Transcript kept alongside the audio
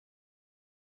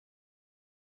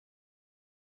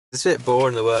It's a bit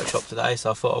boring in the workshop today,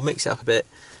 so I thought I'll mix it up a bit.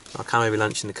 I can maybe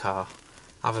lunch in the car,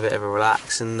 have a bit of a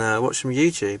relax and watch some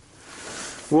YouTube.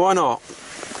 Why not?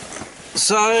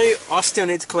 So, I still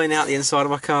need to clean out the inside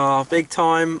of my car, big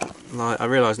time. Like, I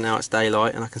realise now it's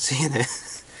daylight and I can see in it.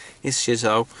 It's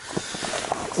shithole.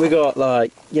 We got,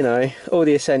 like, you know, all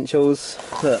the essentials.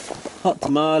 Look, hot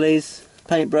tamales,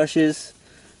 paintbrushes,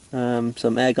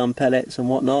 some air gun pellets and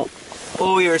whatnot.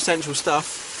 All your essential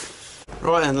stuff.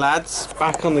 Right then lads,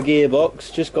 back on the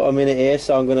gearbox. Just got a minute here,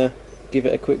 so I'm going to give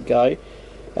it a quick go.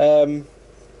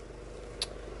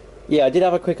 Yeah, I did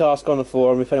have a quick ask on the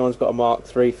forum if anyone's got a Mark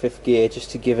III 5th gear,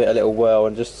 just to give it a little whirl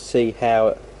and just to see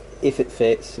how, if it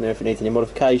fits, you know, if it needs any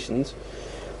modifications.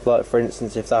 Like for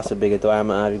instance, if that's a bigger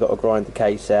diameter, have you got to grind the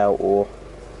case out or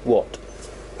what?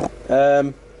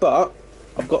 But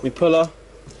I've got my puller.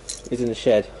 It's in the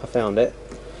shed. I found it.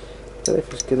 I don't know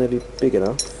if it's going to be big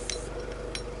enough.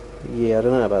 Yeah, I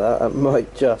don't know about that. That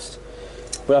might just.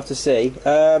 We'll have to see.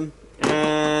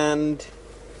 And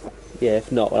yeah,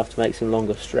 if not, we'll have to make some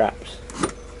longer straps.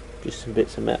 Just some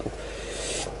bits of metal.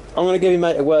 I'm going to give you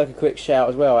mate at work a quick shout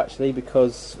as well, actually,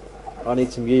 because I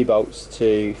need some U-bolts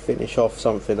to finish off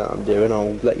something that I'm doing.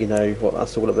 I'll let you know what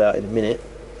that's all about in a minute.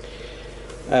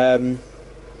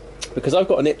 Because I've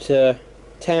got to nip to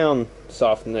town this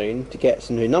afternoon to get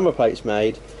some new number plates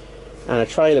made and a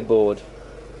trailer board.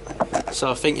 So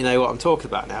I think you know what I'm talking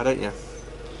about now, don't you?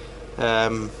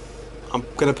 I'm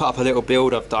going to put up a little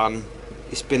build I've done.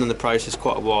 It's been in the process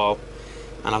quite a while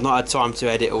and I've not had time to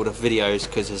edit all the videos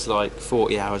because there's like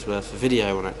 40 hours worth of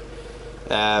video on it.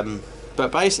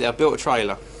 But basically I've built a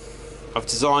trailer. I've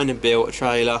designed and built a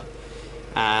trailer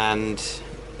and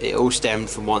it all stemmed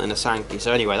from wanting a Sankey.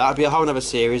 So anyway, that'll be a whole other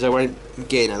series. I won't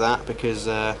get into that because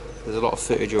there's a lot of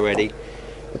footage already.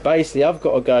 But basically I've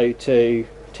got to go to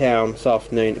town this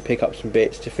afternoon to pick up some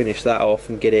bits to finish that off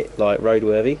and get it like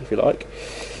roadworthy, if you like.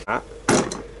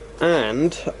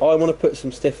 And I want to put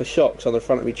some stiffer shocks on the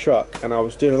front of my truck, and I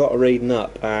was doing a lot of reading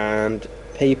up, and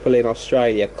people in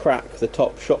Australia crack the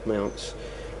top shock mounts.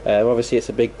 Obviously it's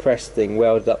a big press thing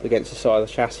welded up against the side of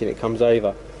the chassis and it comes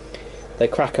over. They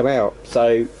crack them out.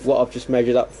 So what I've just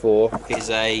measured up for is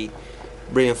a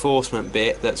reinforcement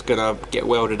bit that's going to get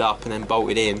welded up and then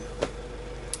bolted in.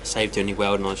 Save doing any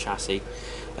welding on the chassis.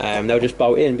 They'll just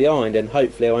bolt in behind and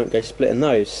hopefully I won't go splitting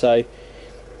those. So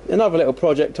another little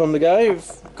project on the go.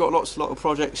 We've got lots of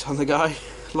projects on the go.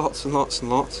 Lots and lots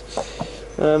and lots.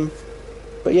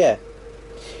 But yeah,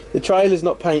 the trailer's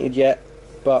not painted yet,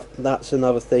 but that's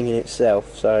another thing in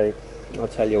itself, so I'll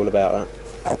tell you all about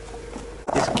that.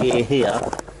 This gear here,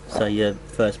 so your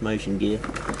first motion gear,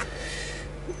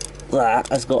 that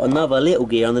has got another little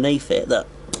gear underneath it that,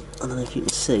 I don't know if you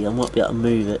can see, I might be able to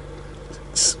move it.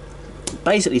 It's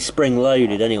basically spring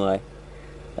loaded anyway.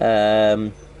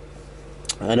 And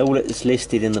all that's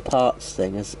listed in the parts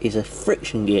thing is a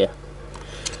friction gear.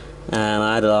 And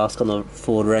I had to ask on the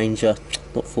Ford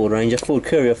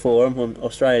Courier forum on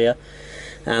Australia,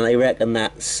 and they reckon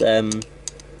that's a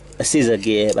scissor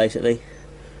gear basically.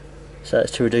 So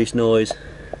it's to reduce noise.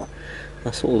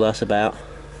 That's all that's about.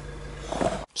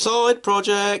 Side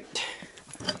project.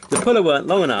 The puller weren't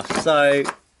long enough, so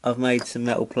I've made some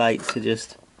metal plates to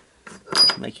just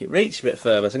make it reach a bit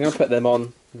further. So I'm going to put them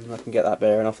on and I can get that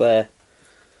bearing off there.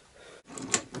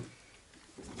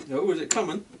 Oh, is it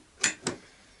coming?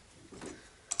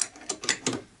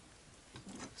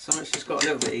 So it's just got a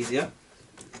little bit easier.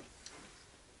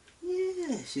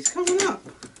 Yeah, she's coming up.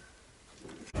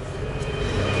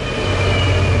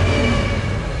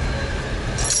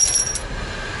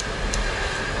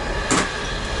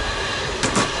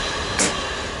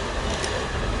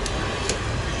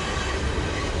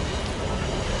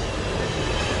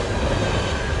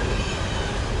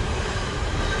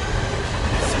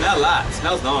 Smell that, it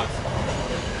smells nice.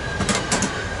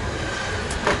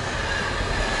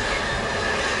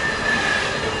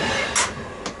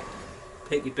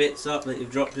 Pick your bits up that you've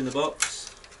dropped in the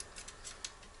box.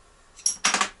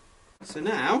 So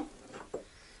now, I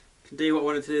can do what I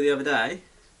wanted to do the other day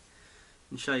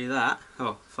and show you that.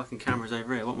 Oh, fucking camera's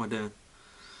over here, what am I doing?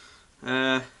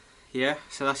 Yeah,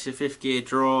 so that's your 5th gear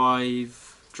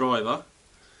driver.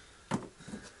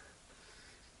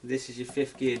 This is your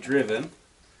 5th gear driven.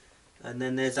 And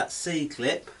then there's that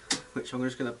C-clip, which I'm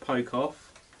just going to poke off.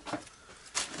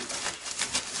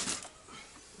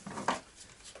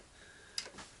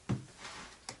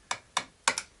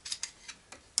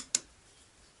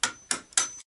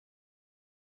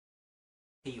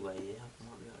 Keyway here, I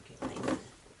might be able to get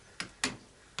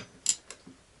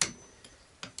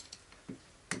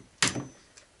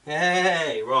there.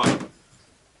 Hey, right.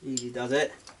 Easy does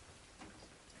it.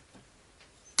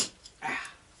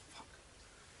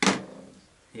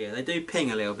 Yeah, they do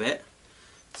ping a little bit.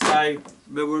 So,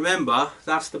 but remember,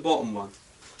 that's the bottom one.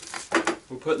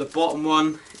 We'll put the bottom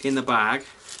one in the bag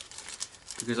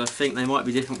because I think they might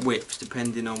be different widths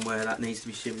depending on where that needs to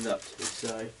be shimmed up to.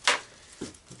 So,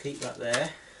 we'll keep that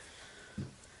there.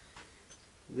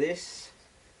 This.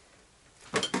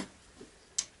 Come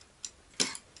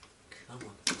on.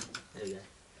 There we go.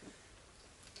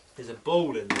 There's a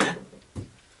ball in there,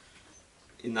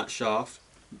 in that shaft,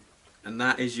 and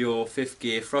that is your 5th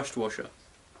gear thrust washer.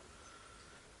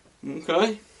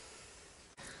 Okay.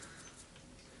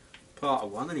 Part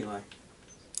of one anyway.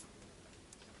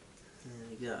 There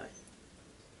we go.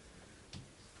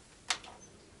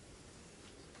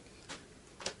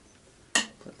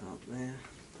 Put that up there.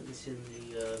 Put this in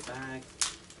the bag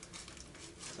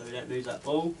so we don't lose that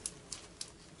ball.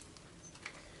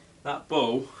 That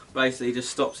ball basically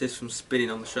just stops this from spinning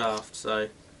on the shaft, so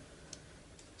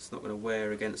it's not going to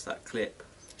wear against that clip.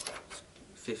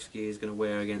 5th gear is going to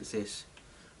wear against this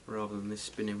rather than this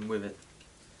spinning with it.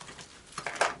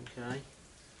 Okay.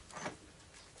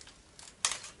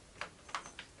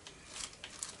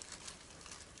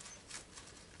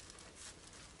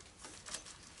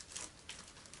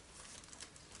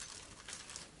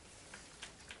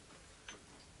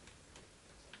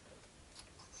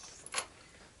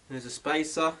 There's a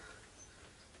spacer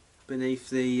beneath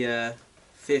the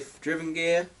 5th driven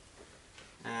gear,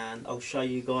 and I'll show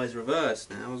you guys reverse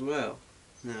now as well.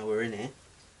 Now we're in here.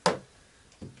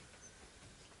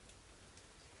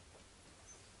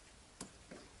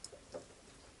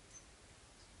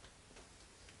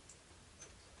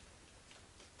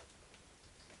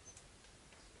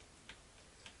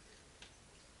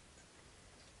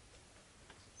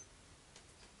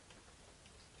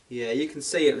 Yeah, you can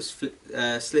see it was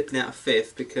slipping out of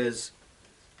 5th because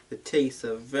the teeth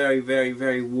are very, very,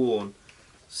 very worn.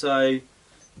 So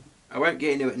I won't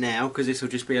get into it now because this will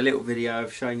just be a little video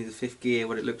of showing you the 5th gear,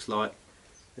 what it looks like.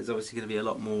 There's obviously going to be a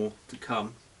lot more to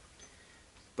come.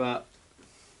 But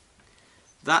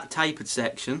that tapered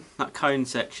section, that cone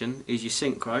section, is your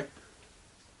synchro,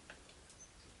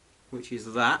 which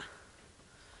is that.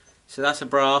 So that's a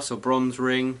brass or bronze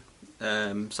ring.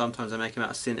 Sometimes they make them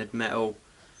out of sintered metal.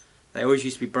 They always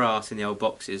used to be brass in the old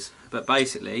boxes, but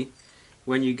basically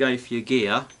when you go for your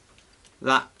gear,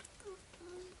 that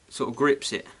sort of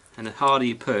grips it, and the harder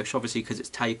you push, obviously because it's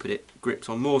tapered, it grips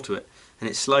on more to it, and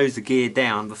it slows the gear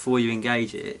down before you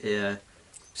engage it. It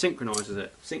synchronises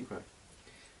it, synchro.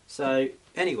 So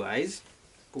anyways,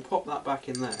 we'll pop that back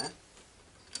in there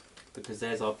because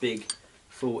there's our big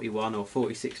 41 or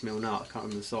 46mm nut, I can't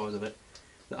remember the size of it,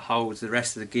 that holds the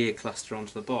rest of the gear cluster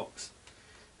onto the box.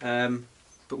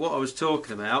 But what I was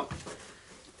talking about,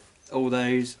 I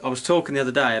was talking the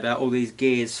other day about all these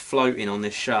gears floating on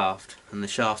this shaft, and the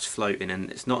shaft's floating, and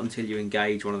it's not until you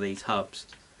engage one of these hubs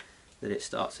that it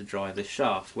starts to drive this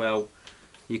shaft. Well,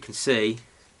 you can see,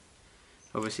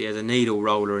 obviously there's a needle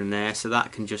roller in there, so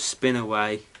that can just spin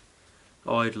away,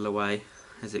 idle away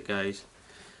as it goes.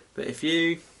 But if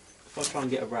I try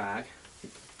and get a rag,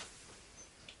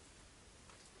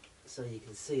 so you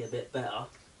can see a bit better.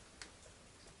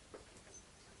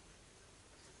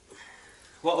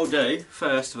 What I'll do,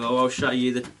 first of all, I'll show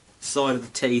you the side of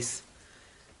the teeth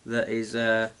that is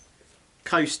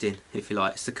coasting, if you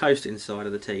like. It's the coasting side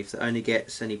of the teeth that only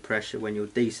gets any pressure when you're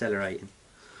decelerating.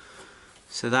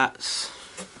 So let's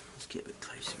get a bit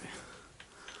closer here.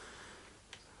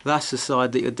 That's the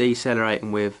side that you're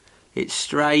decelerating with. It's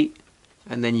straight,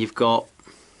 and then you've got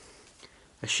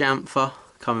a chamfer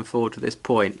coming forward to this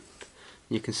point.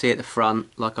 You can see at the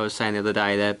front, like I was saying the other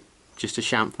day, they're just a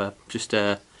chamfer, just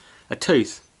a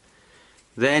tooth.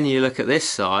 Then you look at this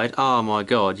side, oh my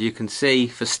god, you can see,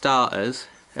 for starters,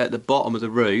 at the bottom of the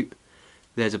root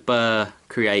there's a burr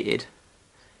created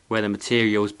where the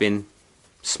material's been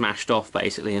smashed off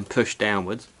basically and pushed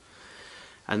downwards.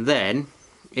 And then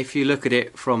if you look at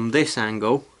it from this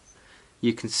angle,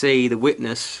 you can see the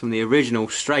witness from the original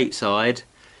straight side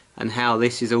and how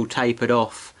this is all tapered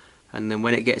off, and then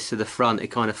when it gets to the front it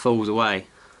kind of falls away.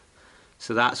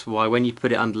 So that's why when you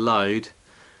put it under load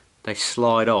they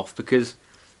slide off, because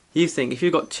you think if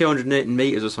you've got 200 Newton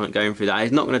meters or something going through that,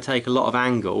 it's not going to take a lot of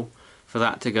angle for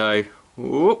that to go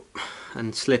whoop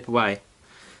and slip away.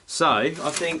 So I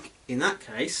think in that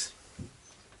case,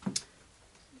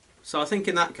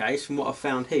 from what I've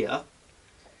found here,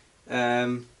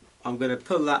 I'm going to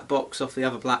pull that box off the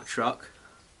other black truck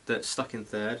that's stuck in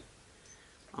 3rd.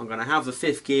 I'm going to have the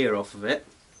 5th gear off of it,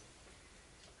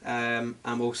 and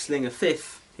we'll sling a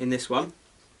 5th in this one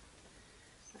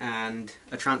and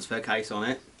a transfer case on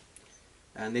it,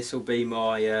 and this will be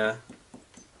my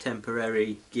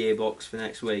temporary gearbox for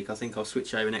next week. I think I'll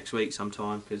switch over next week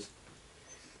sometime because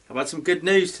I've had some good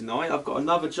news tonight. I've got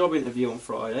another job interview on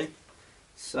Friday,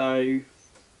 so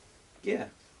yeah,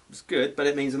 it's good, but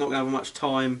it means I'm not going to have much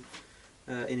time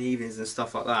in the evenings and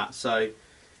stuff like that. So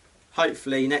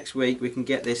hopefully next week we can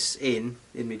get this in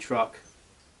my truck.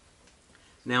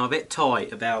 Now, I'm a bit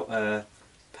tight about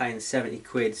paying 70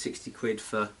 quid, 60 quid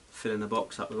for filling the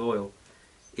box up with oil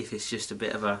if it's just a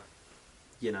bit of a,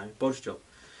 you know, bodge job.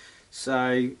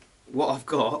 So what I've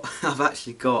got, I've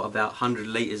actually got about 100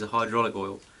 litres of hydraulic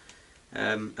oil,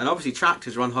 and obviously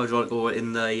tractors run hydraulic oil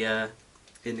in the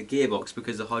gearbox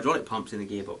because the hydraulic pump's in the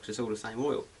gearbox. It's all the same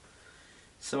oil.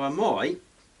 So I might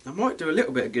do a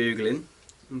little bit of googling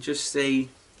and just see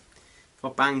if I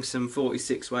bang some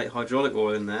 46 weight hydraulic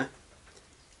oil in there,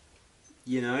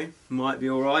 you know, might be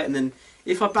alright. And then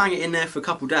if I bang it in there for a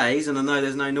couple of days and I know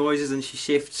there's no noises and she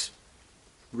shifts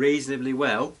reasonably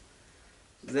well,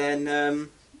 then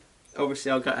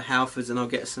obviously I'll go to Halfords and I'll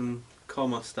get some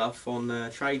comma stuff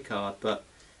on trade card. But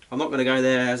I'm not going to go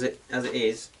there as it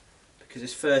is, because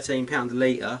it's £13 a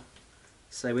litre.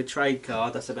 So with trade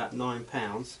card that's about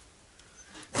 £9,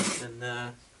 and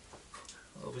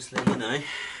obviously, you know,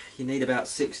 you need about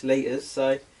 6 litres,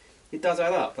 so it does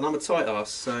add up. And I'm a tight ass,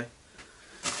 so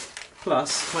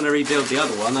plus when I rebuild the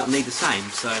other one that'll need the same,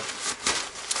 so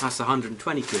that's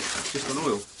 120 quid just on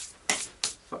oil.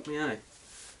 Fuck me, eh?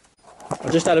 I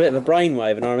just had a bit of a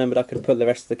brainwave and I remembered I could pull the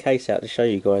rest of the case out to show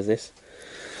you guys this.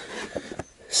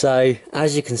 So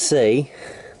as you can see,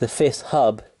 the 5th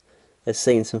hub has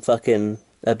seen some fucking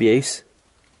abuse,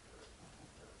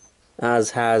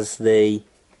 as has the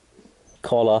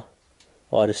collar,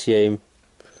 I'd assume,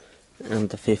 and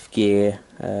the 5th gear.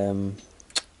 5th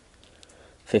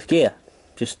gear,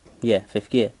 just, yeah, 5th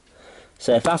gear.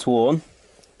 So if that's worn,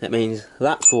 that means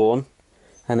that's worn,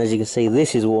 and as you can see,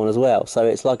 this is worn as well. So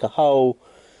it's like a whole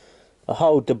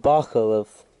debacle of,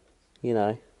 you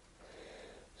know.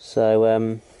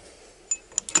 So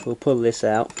we'll pull this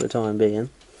out for the time being.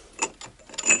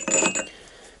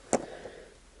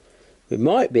 We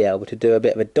might be able to do a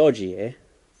bit of a dodge here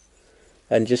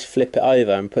and just flip it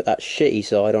over and put that shitty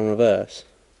side on reverse,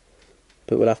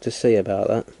 but we'll have to see about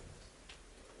that.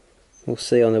 We'll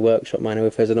see on the workshop manual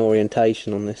if there's an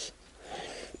orientation on this.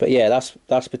 But yeah,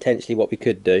 that's potentially what we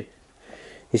could do.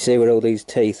 You see where all these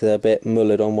teeth are a bit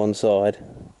mullered on one side?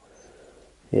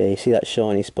 Yeah, you see that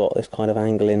shiny spot that's kind of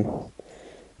angling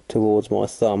towards my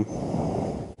thumb.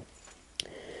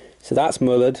 So that's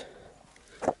mullered,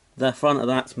 the front of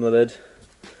that's mullered,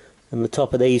 and the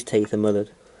top of these teeth are mullered.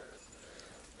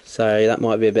 So that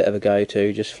might be a bit of a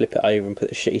go-to, just flip it over and put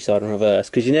the shitty side on reverse,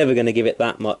 because you're never going to give it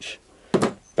that much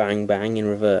bang bang in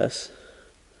reverse.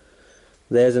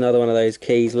 There's another one of those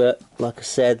keys, look, like I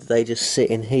said, they just sit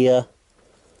in here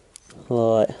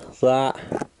like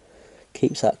that,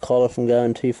 keeps that collar from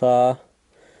going too far,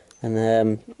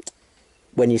 and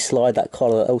when you slide that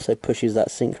collar it also pushes that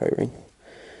synchro ring,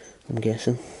 I'm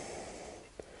guessing,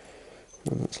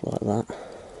 and that's like that.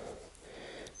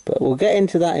 But we'll get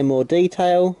into that in more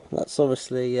detail. That's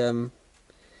obviously yeah,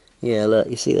 look,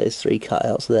 you see those 3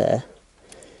 cutouts there.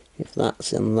 If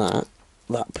that's in that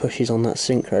pushes on that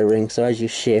synchro ring, so as you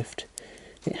shift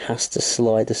it has to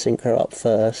slide the synchro up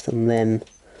first, and then,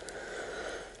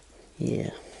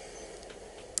 yeah.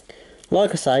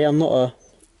 Like I say, I'm not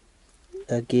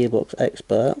a gearbox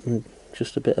expert, I'm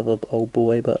just a bit of an old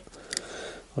boy, but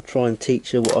I'll try and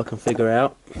teach you what I can figure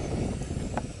out.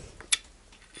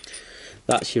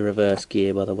 That's your reverse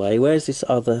gear, by the way. Where's this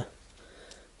other?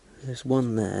 There's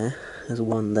one there, there's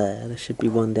one there, there should be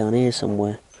one down here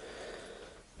somewhere.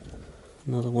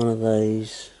 Another one of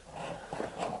those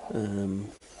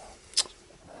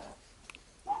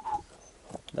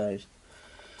those.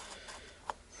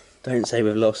 Don't say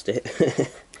we've lost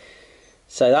it.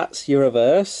 So that's your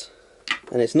reverse,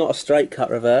 and it's not a straight cut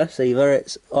reverse either,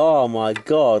 it's, oh my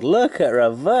god, look at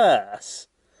reverse!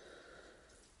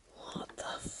 What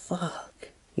the fuck?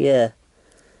 Yeah,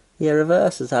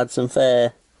 reverse has had some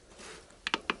fair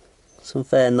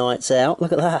nights out.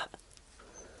 Look at that.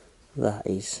 That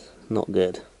is not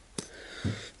good.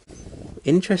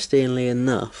 Interestingly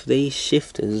enough, these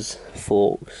shifters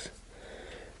forks,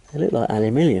 they look like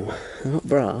aluminium, they're not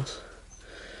brass.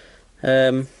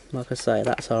 Like I say,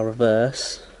 that's our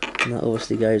reverse, and that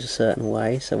obviously goes a certain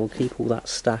way, so we'll keep all that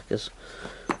stack as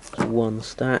one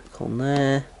stack on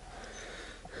there.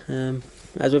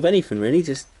 As with anything really,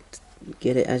 just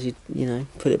get it as you know,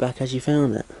 put it back as you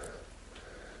found it.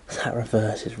 That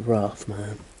reverse is rough,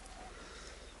 man.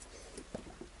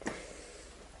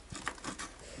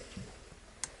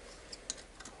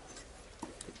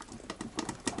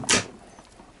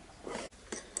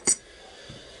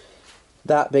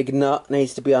 That big nut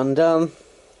needs to be undone,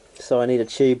 so I need a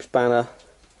tube spanner,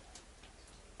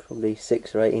 probably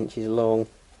 6 or 8 inches long,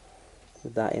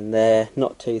 with that in there.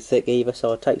 Not too thick either, so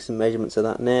I'll take some measurements of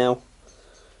that now.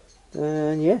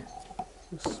 And yeah,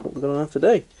 that's what we're going to have to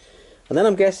do. And then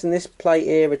I'm guessing this plate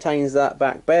here retains that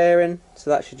back bearing, so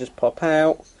that should just pop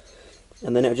out.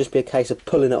 And then it'll just be a case of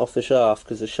pulling it off the shaft,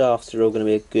 because the shafts are all going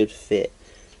to be a good fit.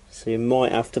 So you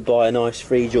might have to buy a nice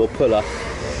 3-jaw puller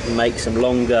and make some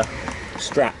longer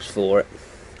straps for it,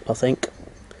 I think.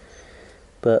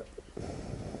 But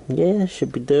yeah,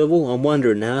 should be doable. I'm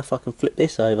wondering now if I can flip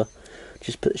this over.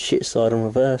 Just put the shit side on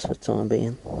reverse for the time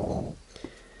being.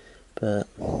 But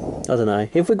I don't know.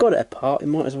 If we got it apart, we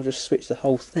might as well just switch the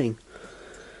whole thing.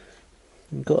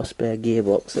 We've got a spare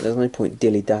gearbox, so there's no point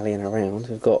dilly-dallying around.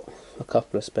 We've got a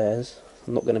couple of spares.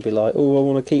 I'm not going to be like, oh, I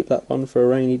want to keep that one for a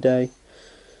rainy day.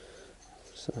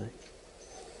 So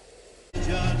look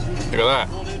at that.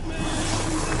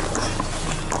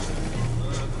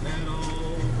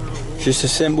 Just a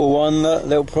simple one,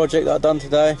 little project that I've done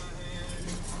today.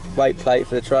 Weight plate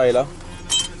for the trailer.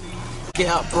 Get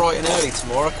up bright and early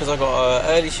tomorrow because I got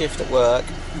an early shift at work,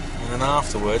 and then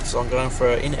afterwards I'm going for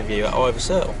an interview at Ivor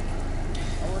Circle.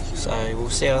 So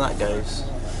we'll see how that goes.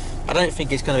 I don't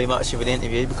think it's going to be much of an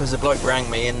interview because the bloke rang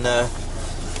me and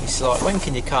he's like, when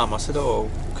can you come? I said, oh,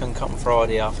 I can come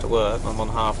Friday after work. I'm on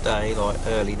half day, like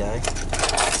early day.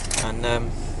 And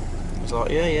he was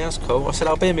like, yeah, that's cool. I said,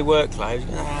 I'll be in my work clothes.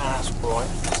 That's right.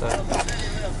 So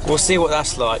we'll see what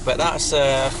that's like. But that's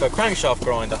for a crankshaft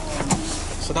grinder.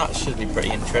 So that should be pretty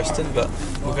interesting, but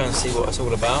we're going to see what it's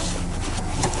all about.